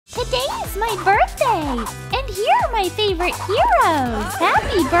Today is my birthday! And here are my favorite heroes!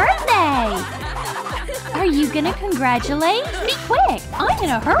 Happy birthday! Are you gonna congratulate? Be quick! I'm in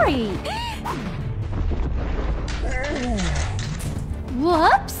a hurry!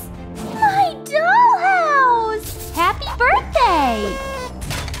 Whoops! My dollhouse! Happy birthday!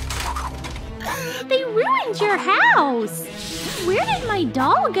 They ruined your house! Where did my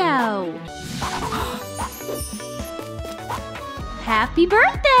doll go? Happy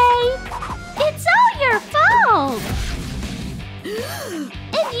birthday! It's all your fault!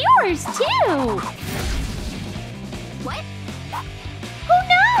 And yours too! What? Oh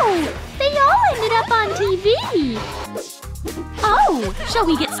no! They all ended up on TV! Oh, shall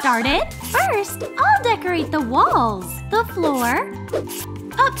we get started? First, I'll decorate the walls, the floor,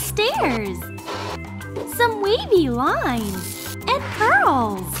 upstairs, some wavy lines, and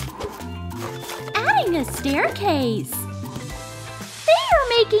pearls. Adding a staircase. They are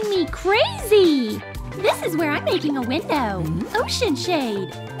making me crazy! This is where I'm making a window. Ocean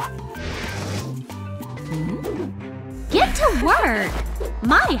shade. Get to work!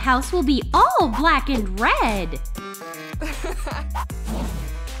 My house will be all black and red.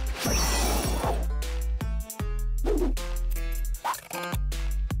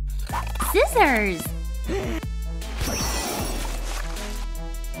 Scissors.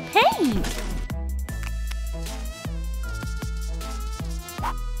 Paint.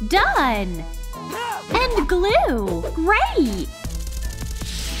 Done! And glue! Great!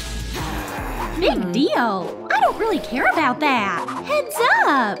 Big deal! I don't really care about that! Heads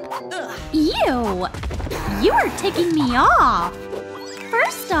up! Ew! You are ticking me off!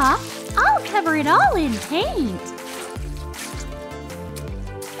 First off, I'll cover it all in paint.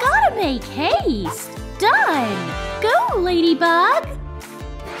 Gotta make haste! Done! Go, Ladybug!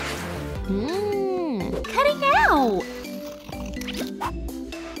 Cutting out!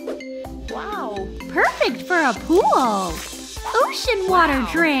 Wow! Perfect for a pool! Ocean water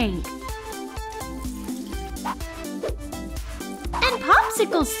drink! And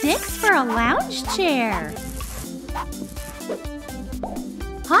popsicle sticks for a lounge chair!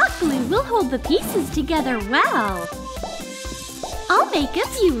 Hot glue will hold the pieces together well. I'll make a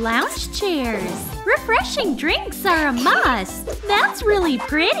few lounge chairs. Refreshing drinks are a must. That's really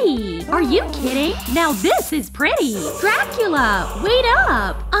pretty. Are you kidding? Now this is pretty. Dracula, wait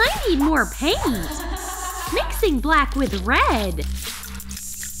up. I need more paint. Mixing black with red.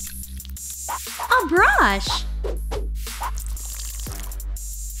 A brush.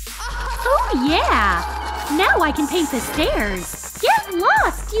 Oh yeah. Now I can paint the stairs. Get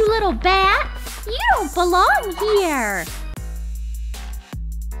lost, you little bat. You don't belong here.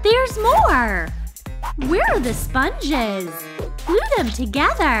 There's more! Where are the sponges? Glue them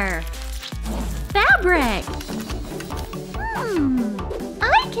together. Fabric!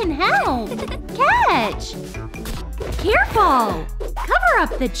 I can help! Catch! Careful! Cover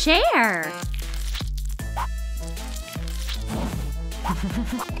up the chair!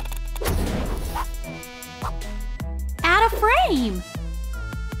 Add a frame!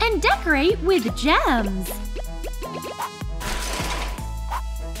 And decorate with gems!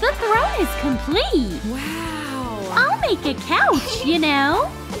 The throne is complete! Wow! I'll make a couch, you know?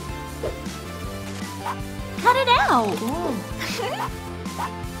 Cut it out!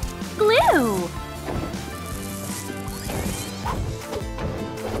 Glue!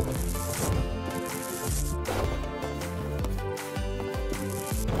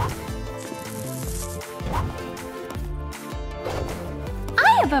 I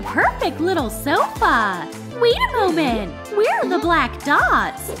have a perfect little sofa! Wait a moment! Where are the black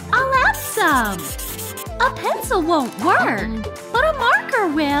dots? I'll add some! A pencil won't work, but a marker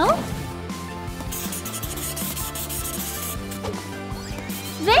will!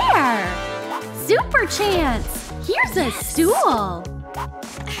 There! Super chance! Here's a stool!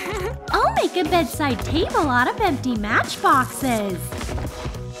 I'll make a bedside table out of empty matchboxes!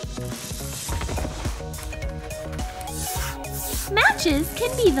 Matches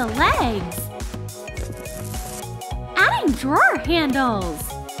can be the legs! Adding drawer handles!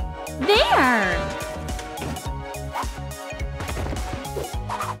 There!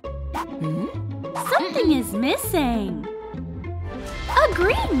 Something is missing! A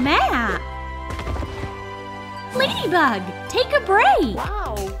green mat! Ladybug, take a break!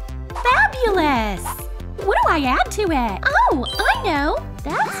 Wow! Fabulous! What do I add to it? Oh, I know!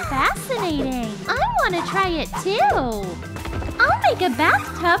 That's fascinating! I want to try it too! I'll make a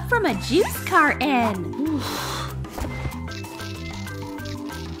bathtub from a juice carton!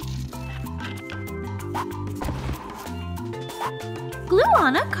 Glue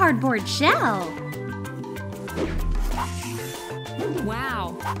on a cardboard shell.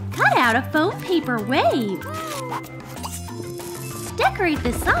 Wow. Cut out a foam paper wave. Decorate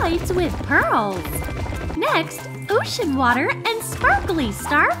the sides with pearls. Next, ocean water and sparkly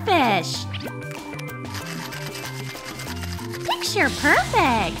starfish. Picture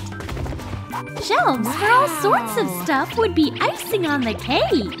perfect! Shelves for all sorts of stuff would be icing on the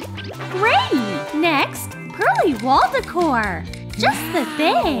cake. Great! Next, pearly wall decor. Just the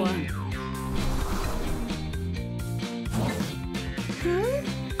thing.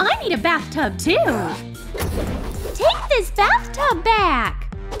 I need a bathtub too. Take this bathtub back.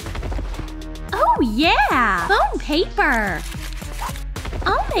 Oh yeah! Foam paper.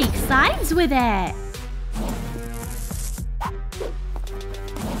 I'll make signs with it.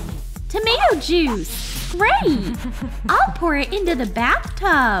 Tomato juice. Great! I'll pour it into the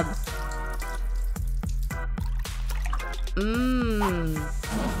bathtub.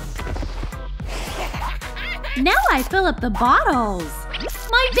 Now I fill up the bottles.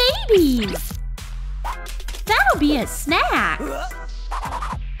 My babies! That'll be a snack.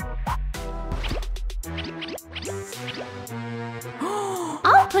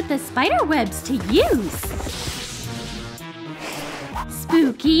 I'll put the spider webs to use.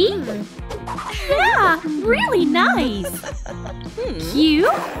 Spooky? Yeah, really nice. Cute?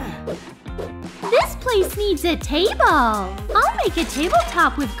 This place needs a table. I'll make a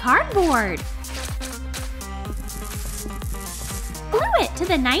tabletop with cardboard. Glue it to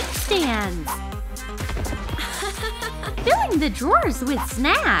the nightstands. Filling the drawers with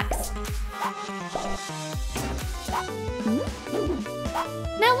snacks.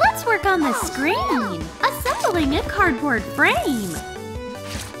 Now let's work on the screen. Assembling a cardboard frame.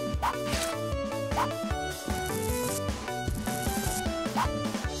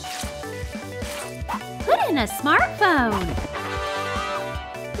 Put in a smartphone.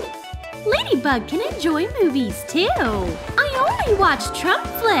 Ladybug can enjoy movies too. I only watch Trump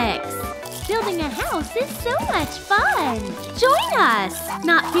flicks. Building a house is so much fun. Join us.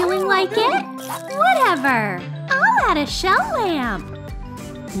 Not feeling like it? Whatever. I'll add a shell lamp.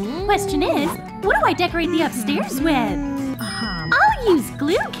 Question is, what do I decorate the upstairs with? I'll use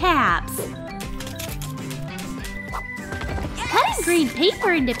glue caps. Cutting green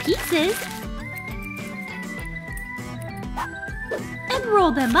paper into pieces and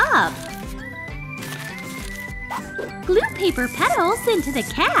roll them up. Glue paper petals into the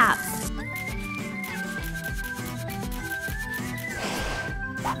caps.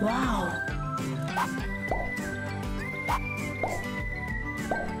 Wow.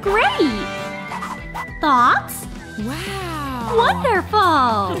 Great! Thoughts? Wow.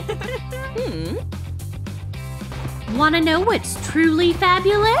 Wonderful! Want to know what's truly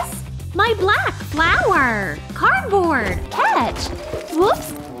fabulous? My black flower! Cardboard! Catch!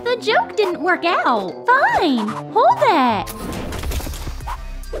 Whoops! The joke didn't work out! Fine! Hold it!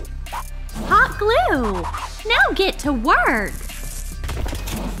 Hot glue! Now get to work!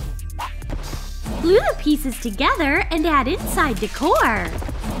 Glue the pieces together and add inside decor.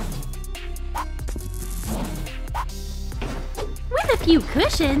 With a few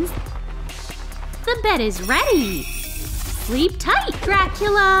cushions, the bed is ready. Sleep tight,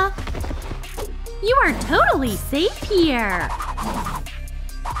 Dracula! You are totally safe here.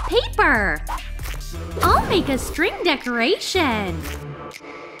 Paper! I'll make a string decoration.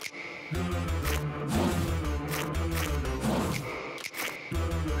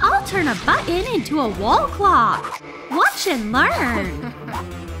 I'll turn a button into a wall clock. Watch and learn.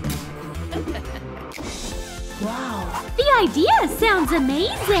 Wow. The idea sounds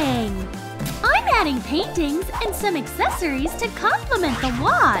amazing. I'm adding paintings and some accessories to complement the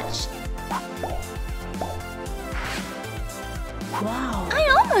watch. Wow.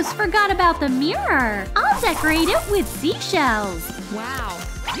 I almost forgot about the mirror. I'll decorate it with seashells. Wow.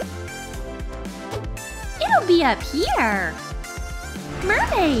 It'll be up here.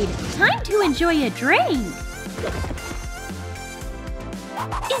 Mermaid, time to enjoy a drink.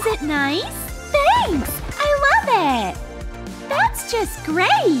 Is it nice? Thanks! I love it! That's just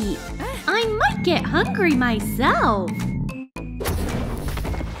great! I might get hungry myself.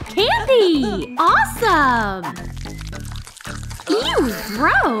 Candy! Awesome! Ew,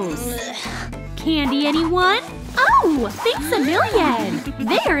 gross! Candy, anyone? Oh, thanks a million!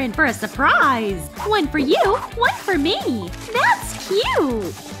 They're in for a surprise! One for you, one for me! That's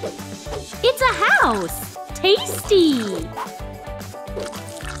cute! It's a house! Tasty!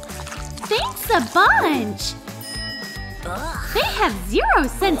 Thanks a bunch! They have zero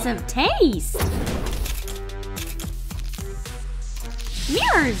sense of taste!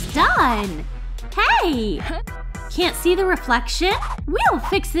 Mirror's done! Hey! Can't see the reflection? We'll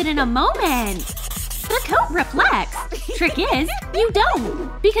fix it in a moment! The coat reflects. Trick is, you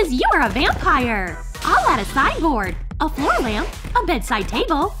don't. Because you are a vampire. I'll add a sideboard, a floor lamp, a bedside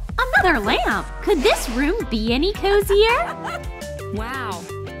table, another lamp. Could this room be any cozier? Wow.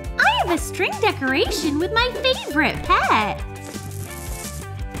 I have a string decoration with my favorite pet.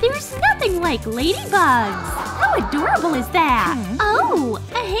 There's nothing like ladybugs. How adorable is that? Oh,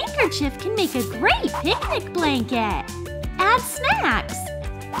 a handkerchief can make a great picnic blanket. Add snacks.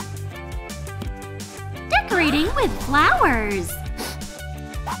 Decorating with flowers.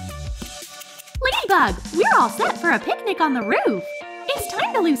 Ladybug, we're all set for a picnic on the roof. It's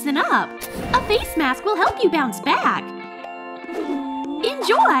time to loosen up. A face mask will help you bounce back.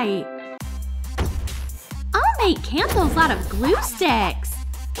 Enjoy! I'll make candles out of glue sticks.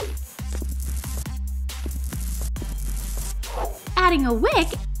 Adding a wick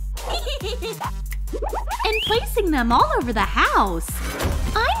and placing them all over the house.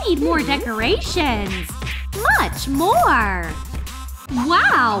 I need more decorations. Much more.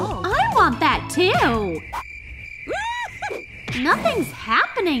 Wow, I want that too. Nothing's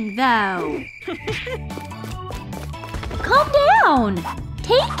happening though. Calm down.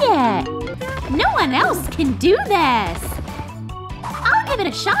 Take it. No one else can do this. I'll give it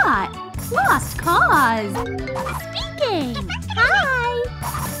a shot. Lost cause. Speaking. Hi.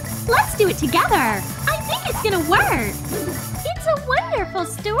 Let's do it together. I think it's gonna work. It's a wonderful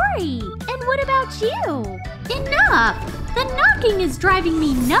story. And what about you? Enough. The knocking is driving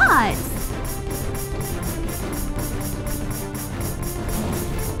me nuts.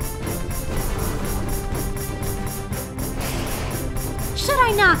 Should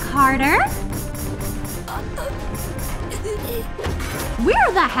I knock harder? Where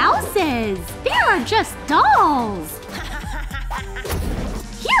are the houses? There are just dolls.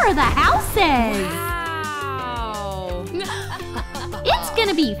 Here are the houses. Wow. It's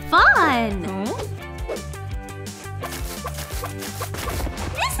gonna be fun.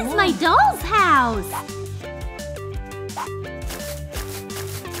 This is my doll's house.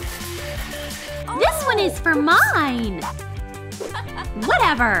 This one is for mine.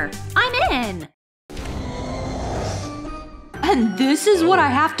 Whatever. I'm in. And this is what I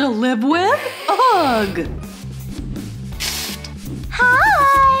have to live with? Ugh!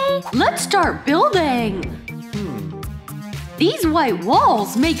 Hi! Let's start building! These white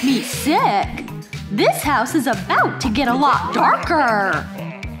walls make me sick! This house is about to get a lot darker!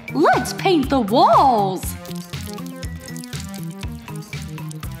 Let's paint the walls!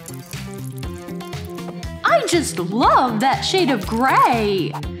 I just love that shade of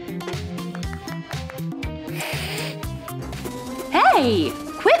gray! Hey!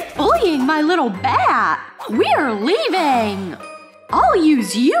 Quit bullying my little bat! We're leaving! I'll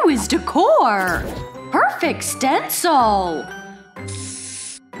use you as decor! Perfect stencil!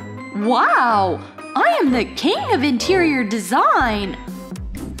 Wow! I am the king of interior design!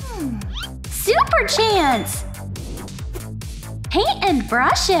 Super chance! Paint and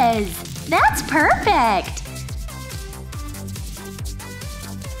brushes! That's perfect!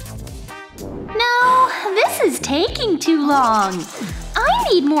 No, this is taking too long. I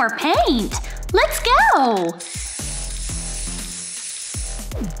need more paint. Let's go!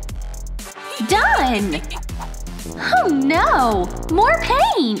 Done! Oh no! More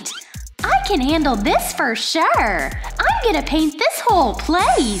paint! I can handle this for sure. I'm gonna paint this whole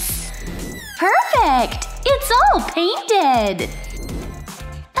place. Perfect! It's all painted.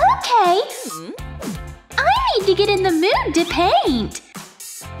 Okay. I need to get in the mood to paint.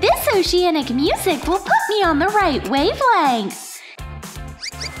 This oceanic music will put me on the right wavelength.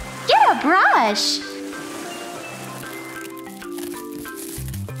 Get a brush.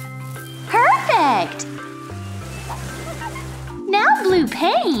 Perfect. Now blue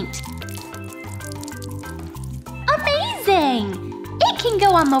paint. Amazing! It can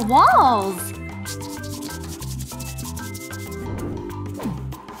go on the walls.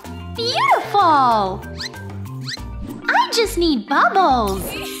 Beautiful! I just need bubbles.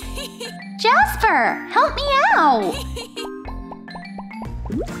 Jasper, help me out.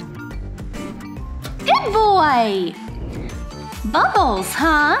 Good boy! Bubbles,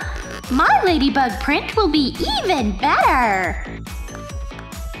 huh? My ladybug print will be even better.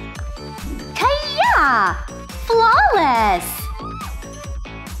 Kaya! Flawless!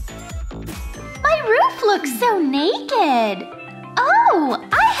 My roof looks so naked. Oh,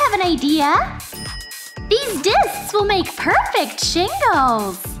 I have an idea. These discs will make perfect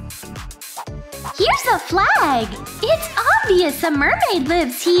shingles. Here's a flag. It's obvious a mermaid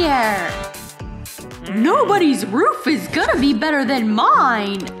lives here. Nobody's roof is gonna be better than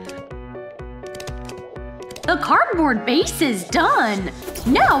mine! The cardboard base is done.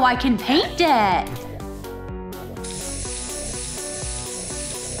 Now I can paint it.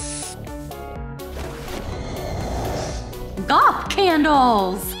 goth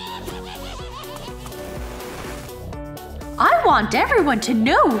candles! I want everyone to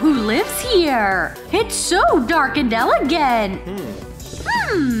know who lives here! It's so dark and elegant!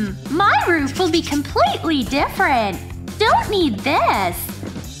 My roof will be completely different! Don't need this!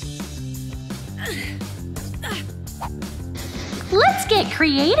 Let's get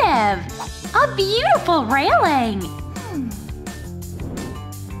creative! A beautiful railing!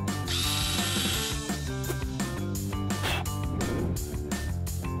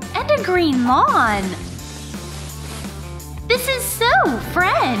 And a green lawn! This is so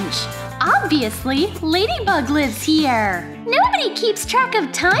French! Obviously, Ladybug lives here! Nobody keeps track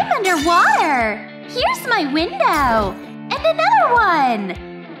of time underwater! Here's my window! And another one!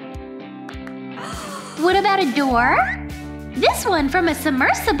 What about a door? This one from a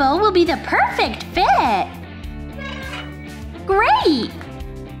submersible will be the perfect fit! Great!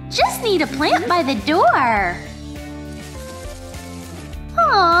 Just need a plant by the door!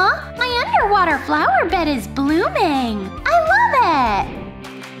 Aw, my underwater flower bed is blooming! I love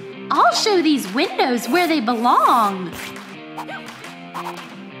it! I'll show these windows where they belong!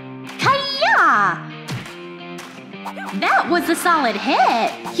 Kaya! That was a solid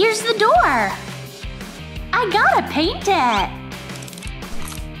hit! Here's the door! I gotta paint it!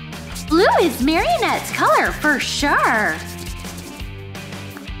 Blue is Marionette's color for sure!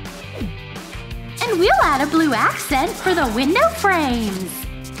 And we'll add a blue accent for the window frames!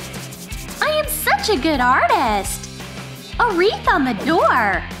 I am such a good artist! A wreath on the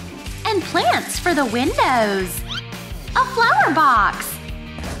door! And plants for the windows! A flower box!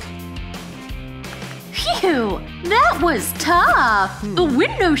 Phew! That was tough! The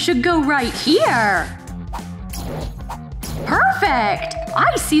window should go right here! Perfect!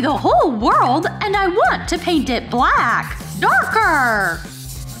 I see the whole world and I want to paint it black! Darker!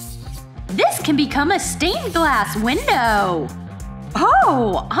 This can become a stained glass window!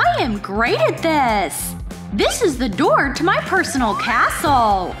 Oh, I am great at this! This is the door to my personal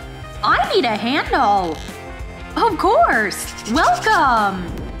castle! I need a handle! Of course! Welcome!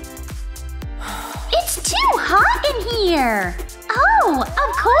 It's too hot in here! Oh,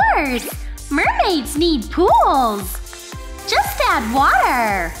 of course! Mermaids need pools! Just add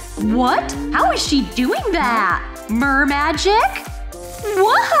water! What? How is she doing that? Mermagic?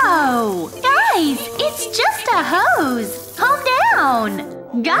 Whoa! Guys, it's just a hose! Calm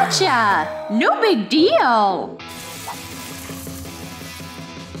down! Gotcha! No big deal!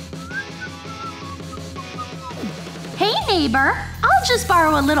 Hey neighbor, I'll just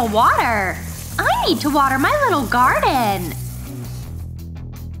borrow a little water. I need to water my little garden.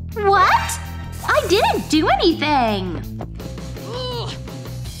 What? I didn't do anything!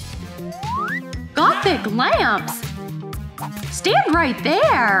 Gothic lamps! Stand right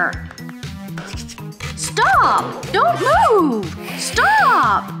there! Stop! Don't move!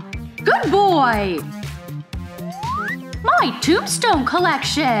 Stop! Good boy! My tombstone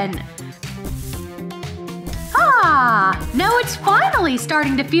collection! Ah! Now it's finally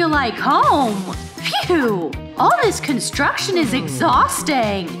starting to feel like home! Phew! All this construction is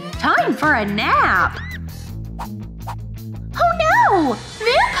exhausting! Time for a nap! Oh no!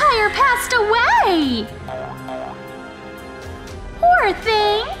 Vampire passed away! Poor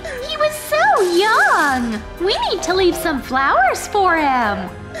thing! He was so young! We need to leave some flowers for him!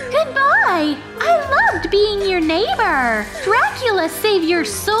 Goodbye! I loved being your neighbor! Dracula save your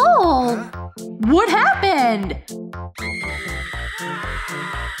soul! What happened?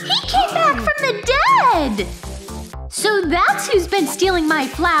 He came back from the dead! So that's who's been stealing my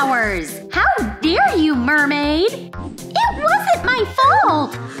flowers! How dare you, Mermaid! It wasn't my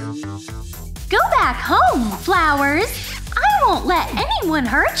fault! Go back home, flowers! I won't let anyone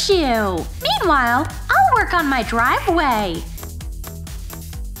hurt you! Meanwhile, I'll work on my driveway.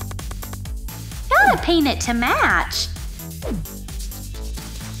 Gotta paint it to match.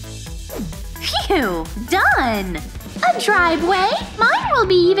 Phew! Done! A driveway? Mine will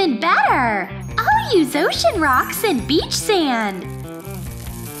be even better! I'll use ocean rocks and beach sand.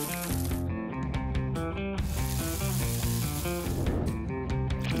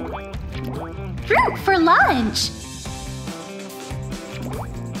 Fruit for lunch!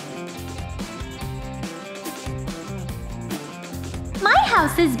 My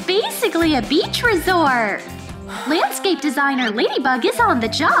house is basically a beach resort! Landscape designer Ladybug is on the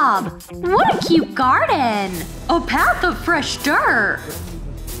job! What a cute garden! A path of fresh dirt!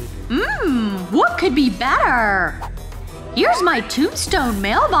 What could be better? Here's my tombstone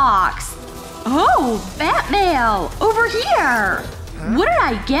mailbox! Oh, bat mail! Over here! What did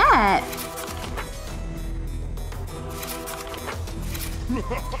I get?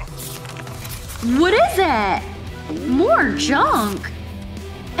 What is it? More junk!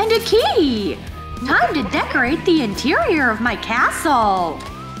 And a key! Time to decorate the interior of my castle!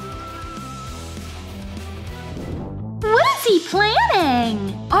 What is he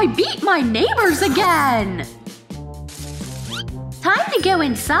planning? I beat my neighbors again! Time to go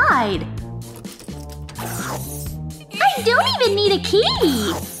inside! I don't even need a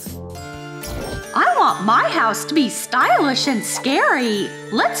key! I want my house to be stylish and scary!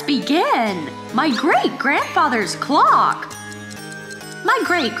 Let's begin! My great-grandfather's clock! My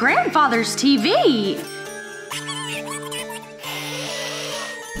great-grandfather's TV!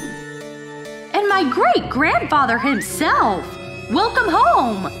 And my great-grandfather himself! Welcome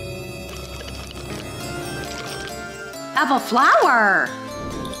home! Have a flower!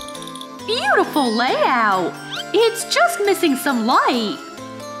 Beautiful layout! It's just missing some light!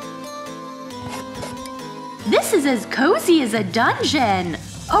 This is as cozy as a dungeon!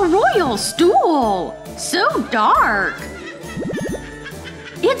 A royal stool! So dark!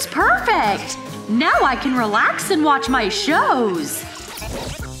 It's perfect! Now I can relax and watch my shows!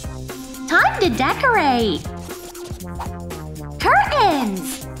 Time to decorate!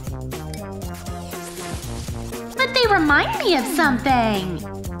 Curtains! But they remind me of something!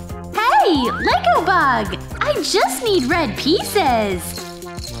 Hey, Ladybug! I just need red pieces!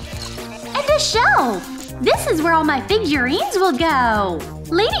 And a shelf! This is where all my figurines will go!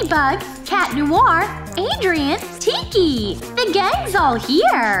 Ladybug, Cat Noir, Adrian, Tiki! The gang's all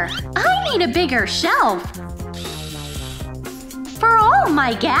here! I need a bigger shelf! For all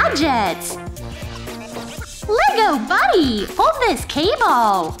my gadgets! Lego Buddy! Hold this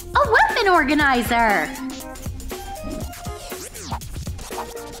cable! A weapon organizer!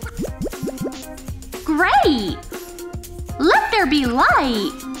 Great! Let there be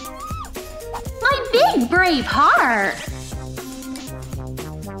light! My big brave heart!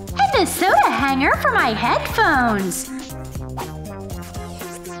 And a soda hanger for my headphones!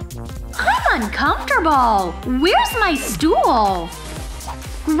 I'm uncomfortable! Where's my stool?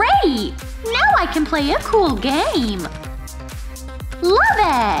 Great! Now I can play a cool game! Love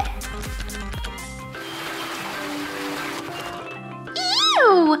it!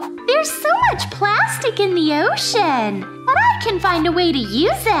 Ew! There's so much plastic in the ocean! But I can find a way to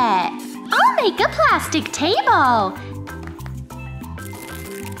use it! I'll make a plastic table!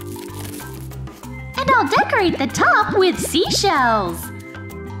 And I'll decorate the top with seashells!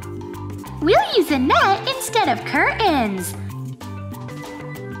 We'll use a net instead of curtains!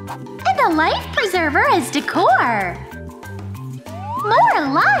 And a life preserver as decor! More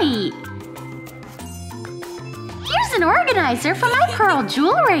light! Here's an organizer for my pearl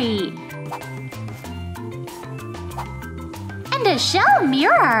jewelry! And a shell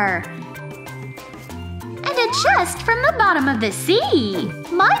mirror! And a chest from the bottom of the sea!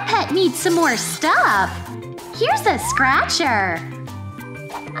 My pet needs some more stuff! Here's a scratcher!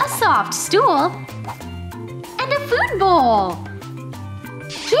 A soft stool! And a food bowl!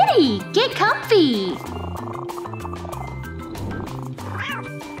 Kitty, get comfy!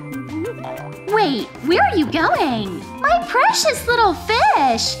 Wait, where are you going? My precious little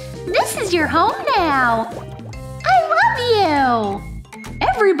fish! This is your home now! I love you!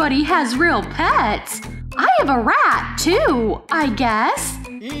 Everybody has real pets! I have a rat, too, I guess.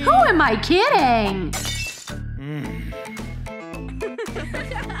 Who am I kidding?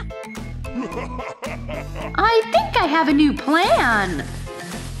 I think I have a new plan.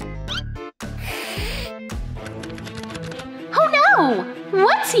 Oh no!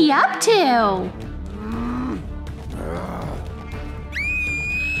 What's he up to?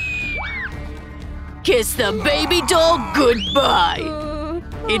 Kiss the baby doll goodbye.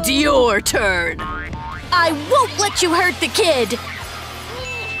 It's your turn. I won't let you hurt the kid!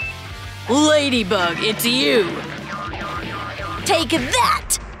 Ladybug, it's you! Take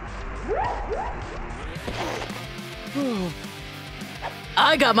that!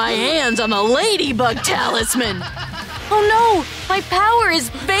 I got my hands on the Ladybug talisman! Oh no! My power is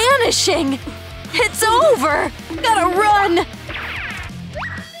vanishing! It's over! Gotta run!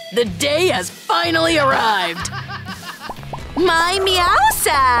 The day has finally arrived! My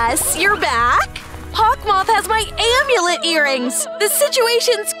Meowsass! You're back? Hawkmoth has my amulet earrings! The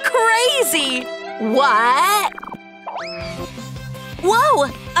situation's crazy! What? Whoa!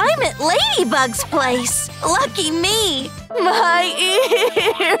 I'm at Ladybug's place! Lucky me! My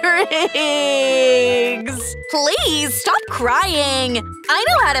earrings! Please, stop crying! I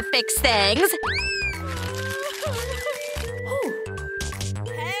know how to fix things!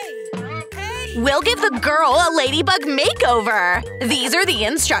 We'll give the girl a Ladybug makeover! These are the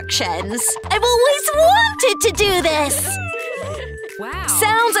instructions. I've always wanted to do this! Wow.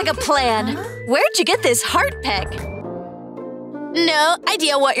 Sounds like a plan. Where'd you get this heart pick? No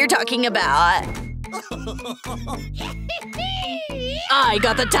idea what you're talking about. I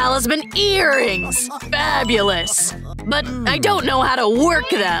got the talisman earrings! Fabulous! But I don't know how to work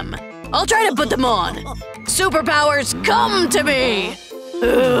them. I'll try to put them on. Superpowers, come to me!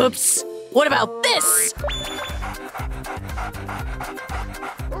 Oops. What about this?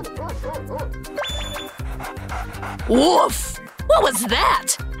 Woof! What was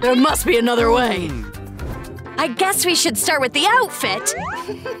that? There must be another way. I guess we should start with the outfit.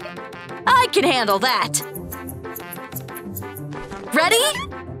 I can handle that. Ready?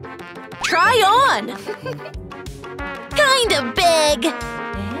 Try on! Kinda big.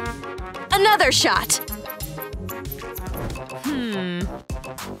 Another shot.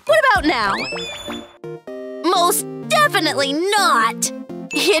 What about now? Most definitely not.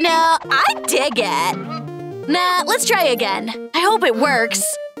 You know, I dig it. Nah, let's try again. I hope it works.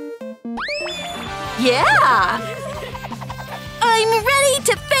 Yeah! I'm ready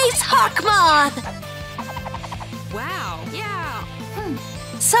to face Hawkmoth! Wow. Yeah.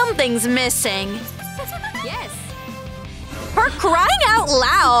 Something's missing. Yes. For crying out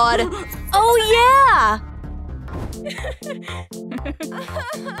loud! Oh yeah!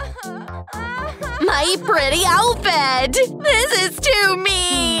 My pretty outfit! This is too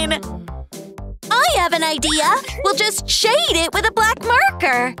mean! I have an idea! We'll just shade it with a black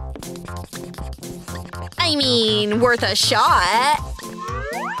marker! I mean, worth a shot.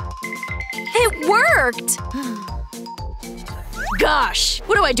 It worked! Gosh,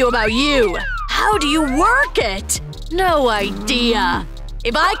 what do I do about you? How do you work it? No idea.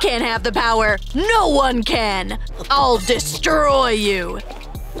 If I can't have the power, no one can! I'll destroy you!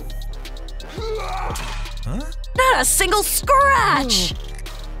 Not a single scratch!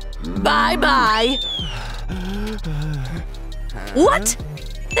 Bye-bye! What?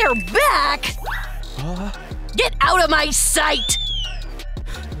 They're back? Get out of my sight!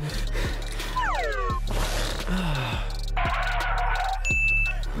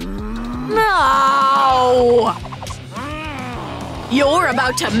 No! You're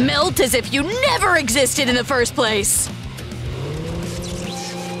about to melt as if you never existed in the first place!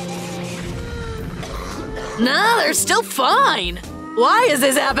 Nah, they're still fine! Why is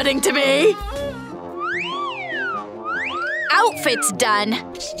this happening to me? Outfit's done.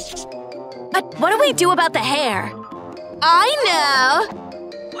 But what do we do about the hair? I know!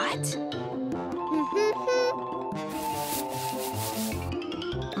 What?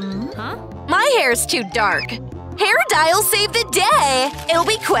 Huh? My hair's too dark. Hair dye'll save the day! It'll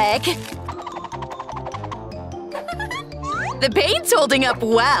be quick. The paint's holding up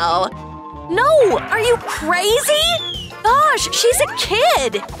well. No! Are you crazy? Gosh, she's a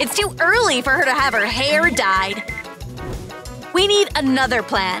kid! It's too early for her to have her hair dyed. We need another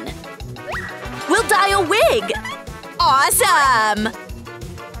plan. We'll dye a wig! Awesome!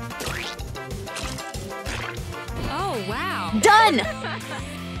 Oh, wow. Done!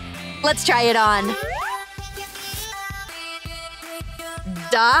 Let's try it on.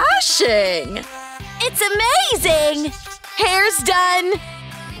 Dashing! It's amazing! Hair's done!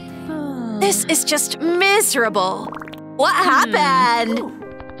 This is just miserable. What happened?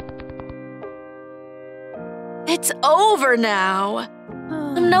 It's over now.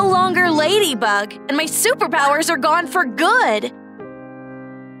 I'm no longer Ladybug, and my superpowers are gone for good.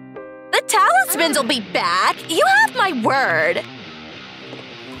 The talismans will be back. You have my word.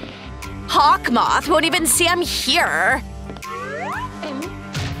 Hawkmoth won't even see I'm here.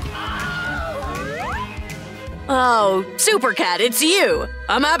 Oh, Super Cat, it's you.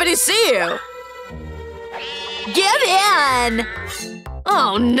 I'm happy to see you. Give in!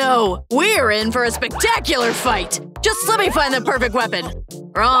 Oh no, we're in for a spectacular fight. Just let me find the perfect weapon.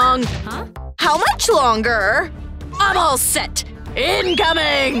 Wrong. Huh? How much longer? I'm all set.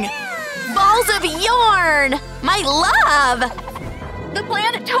 Incoming! Balls of yarn! My love! The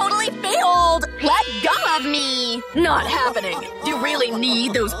plan totally failed! Let go of me! Not happening. Do you really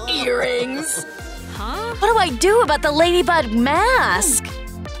need those earrings? Huh? What do I do about the Ladybug mask?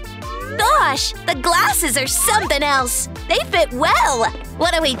 Gosh, the glasses are something else. They fit well.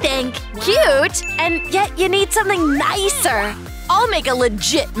 What do we think? Wow. Cute, and yet you need something nicer. I'll make a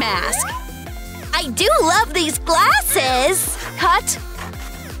legit mask. I do love these glasses. Cut.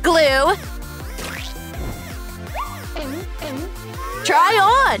 Glue. Try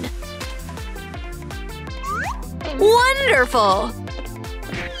on. Wonderful.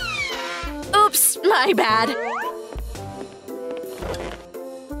 Oops, my bad.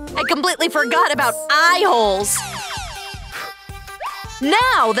 I completely forgot about eye holes.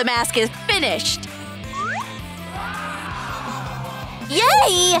 Now the mask is finished.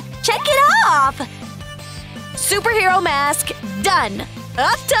 Yay! Check it off! Superhero mask done.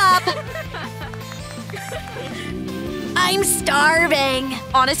 Up top! I'm starving.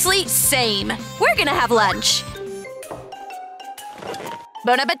 Honestly, same. We're gonna have lunch.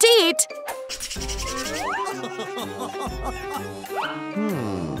 Bon appetit!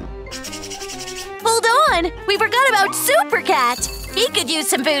 Hold on! We forgot about Super Cat! He could use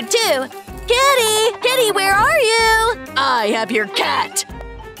some food too! Kitty! Kitty, where are you? I have your cat!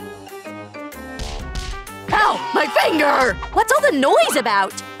 Ow! My finger! What's all the noise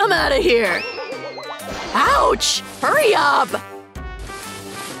about? I'm out of here! Ouch! Hurry up!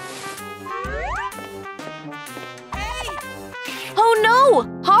 Oh no!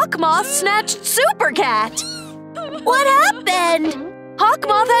 Hawkmoth snatched Super Cat! What happened?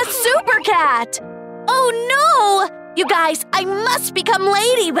 Hawkmoth has Super Cat! Oh no! You guys, I must become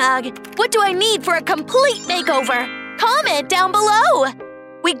Ladybug! What do I need for a complete makeover? Comment down below!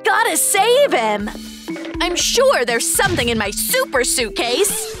 We gotta save him! I'm sure there's something in my super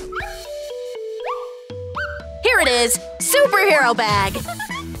suitcase! Here it is! Superhero bag!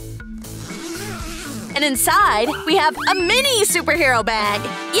 And inside, we have a mini superhero bag!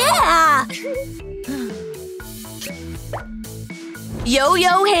 Yeah!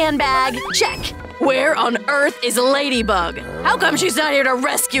 Yo-yo handbag, check! Where on earth is Ladybug? How come she's not here to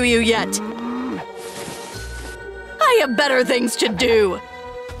rescue you yet? I have better things to do!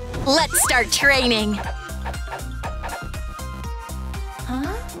 Let's start training!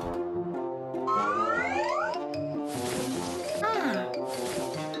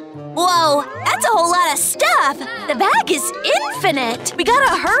 Whoa, that's a whole lot of stuff! The bag is infinite! We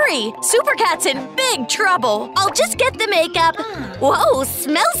gotta hurry! Super Cat's in big trouble! I'll just get the makeup! Whoa,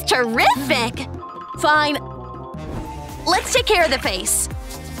 smells terrific! Fine. Let's take care of the face.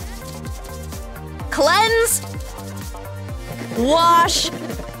 Cleanse. Wash.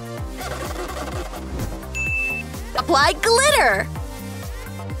 Apply glitter.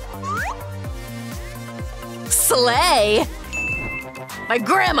 Slay! My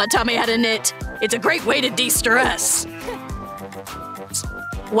grandma taught me how to knit. It's a great way to de-stress.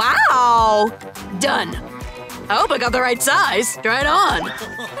 Wow! Done. I hope I got the right size. Try it on.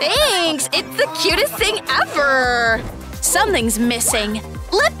 Thanks! It's the cutest thing ever! Something's missing.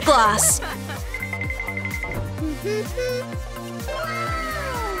 Lip gloss.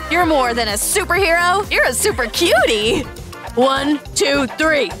 You're more than a superhero. You're a super cutie. 1, 2,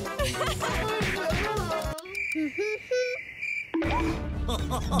 3.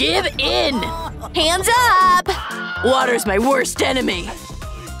 Give in! Hands up! Water's my worst enemy.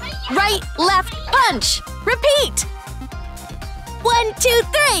 Right, left, punch! Repeat! 1, 2,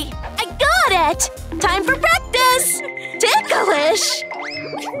 3! I got it! Time for practice! Ticklish!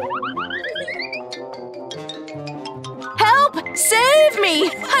 Help! Save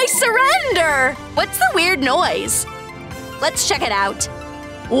me! I surrender! What's the weird noise? Let's check it out.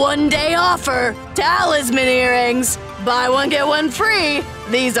 1-day offer! Talisman earrings! Buy one, get one free!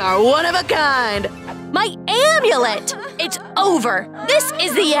 These are one of a kind! My amulet! It's over! This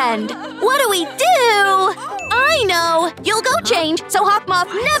is the end! What do we do? I know! You'll go change so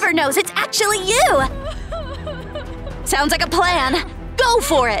Hawkmoth never knows it's actually you! Sounds like a plan! Go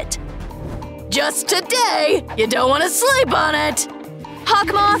for it! Just today! You don't want to sleep on it!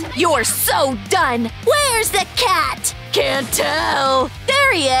 Hawkmoth, you're so done! Where's the cat? Can't tell!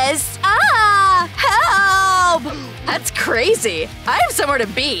 There he is! Ah! Help! That's crazy! I have somewhere to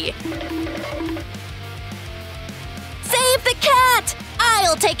be! Save the cat!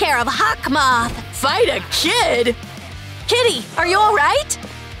 I'll take care of Hawkmoth! Fight a kid? Kitty, are you alright?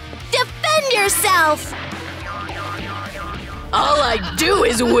 Defend yourself! All I do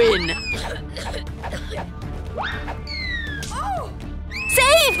is win!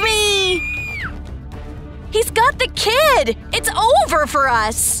 Save me! He's got the kid! It's over for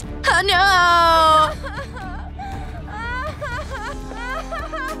us! Oh no!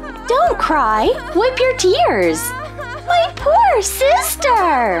 Don't cry! Wipe your tears! My poor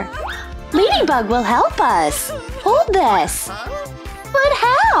sister! Ladybug will help us! Hold this! But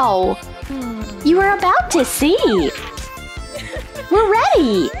how? You are about to see! We're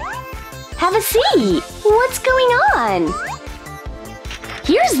ready! Have a seat! What's going on?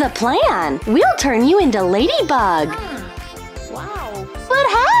 Here's the plan! We'll turn you into Ladybug! Wow! But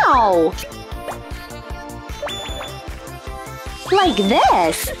how? Like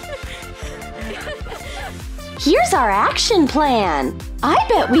this! Here's our action plan! I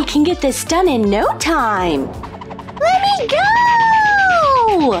bet we can get this done in no time! Let me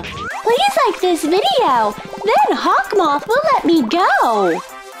go! Please like this video! Then Hawkmoth will let me go!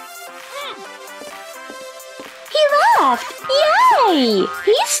 He left! Yay!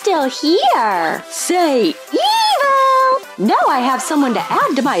 He's still here! Say evil! Now I have someone to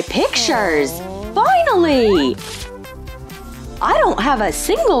add to my pictures! Finally! I don't have a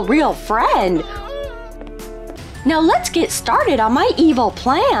single real friend. Now let's get started on my evil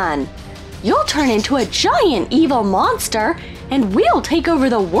plan. You'll turn into a giant evil monster and we'll take over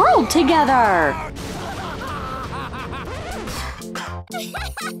the world together.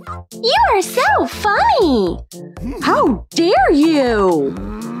 You are so funny! How dare you!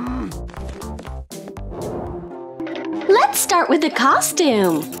 Let's start with the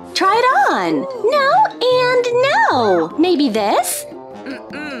costume. Try it on. No and no. Maybe this?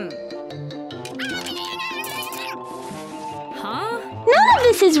 Huh? None of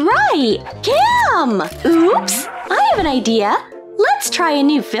this is right! Cam! Oops! I have an idea. Let's try a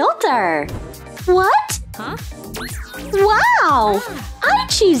new filter. What? Huh? Wow! I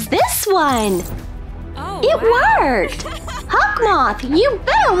choose this one. Oh, It wow. worked! Hawkmoth, you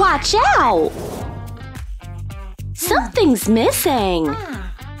better watch out! Something's missing.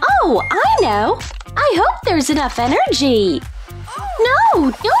 Oh, I know! I hope there's enough energy.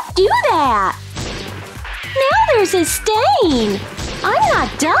 No, don't do that! Now there's a stain! I'm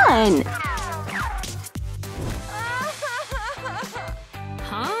not done!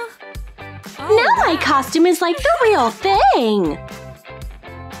 Huh? Now my costume is like the real thing!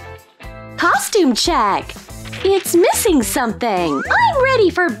 Costume check! It's missing something! I'm ready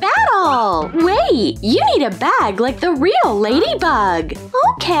for battle! Wait, you need a bag like the real Ladybug!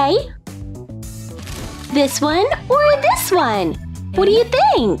 Okay. This one or this one? What do you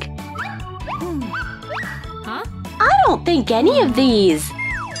think? Huh? I don't think any of these.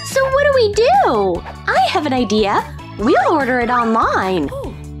 So what do we do? I have an idea. We'll order it online.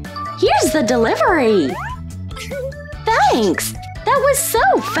 Here's the delivery. Thanks. That was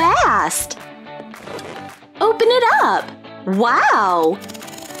so fast. Open it up. Wow.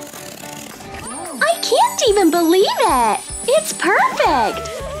 I can't even believe it. It's perfect.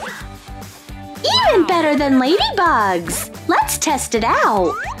 Even better than Ladybug's. Let's test it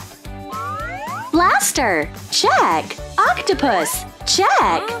out. Blaster, check. Octopus,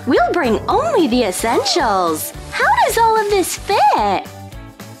 check. We'll bring only the essentials. How does all of this fit?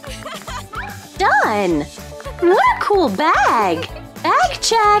 Done. What a cool bag. Bag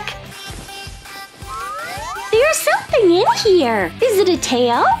check. There's something in here. Is it a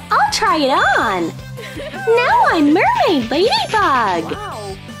tail? I'll try it on. Now I'm Mermaid Ladybug.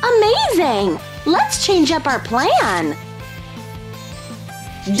 Amazing. Let's change up our plan.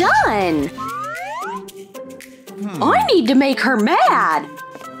 Done. I need to make her mad.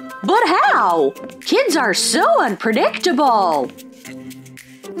 But how? Kids are so unpredictable.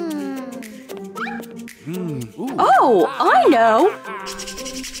 Oh, I know.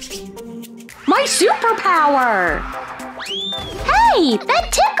 My superpower. Hey,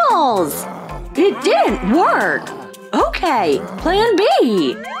 that tickles. It didn't work. Okay, plan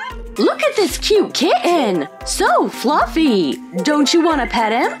B. Look at this cute kitten. So fluffy. Don't you want to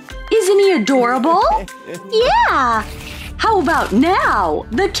pet him? Isn't he adorable? Yeah. How about now?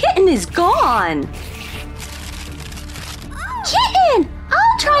 The kitten is gone. Kitten,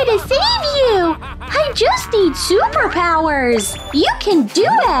 I'll try to save you. I just need superpowers. You can do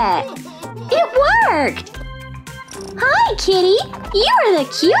it. It worked. Hi, kitty. You're the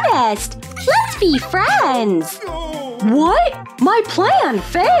cutest. Let's be friends. What? My plan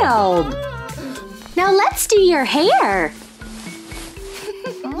failed. Now let's do your hair.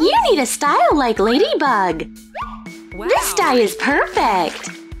 You need a style like Ladybug. Wow. This dye is perfect.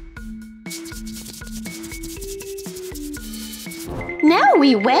 Now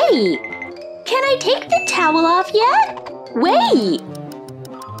we wait. Can I take the towel off yet? Wait.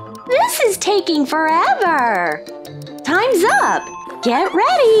 This is taking forever. Time's up. Get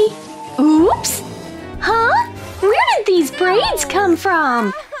ready. Oops. Huh? Where did these braids come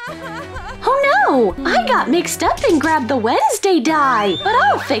from? Oh no! I got mixed up and grabbed the Wednesday dye, but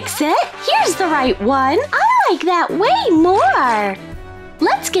I'll fix it. Here's the right one. I like that way more.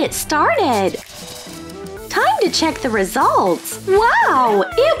 Let's get started. Time to check the results. Wow,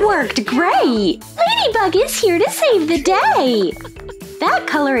 it worked great. Ladybug is here to save the day. That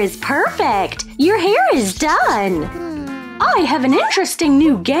color is perfect. Your hair is done. I have an interesting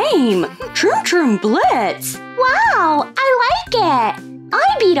new game. TroomTroom Blitz. Wow, I like it.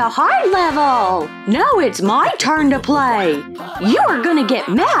 I beat a hard level. Now it's my turn to play. You're gonna get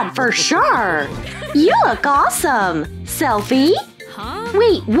mad for sure. You look awesome. Selfie? Huh?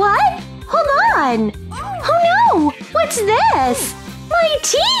 Wait, what? Hold on. Oh no, what's this? My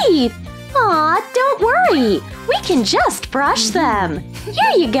teeth. Aw, don't worry. We can just brush them.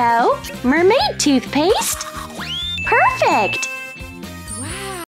 Here you go. Mermaid toothpaste. Perfect!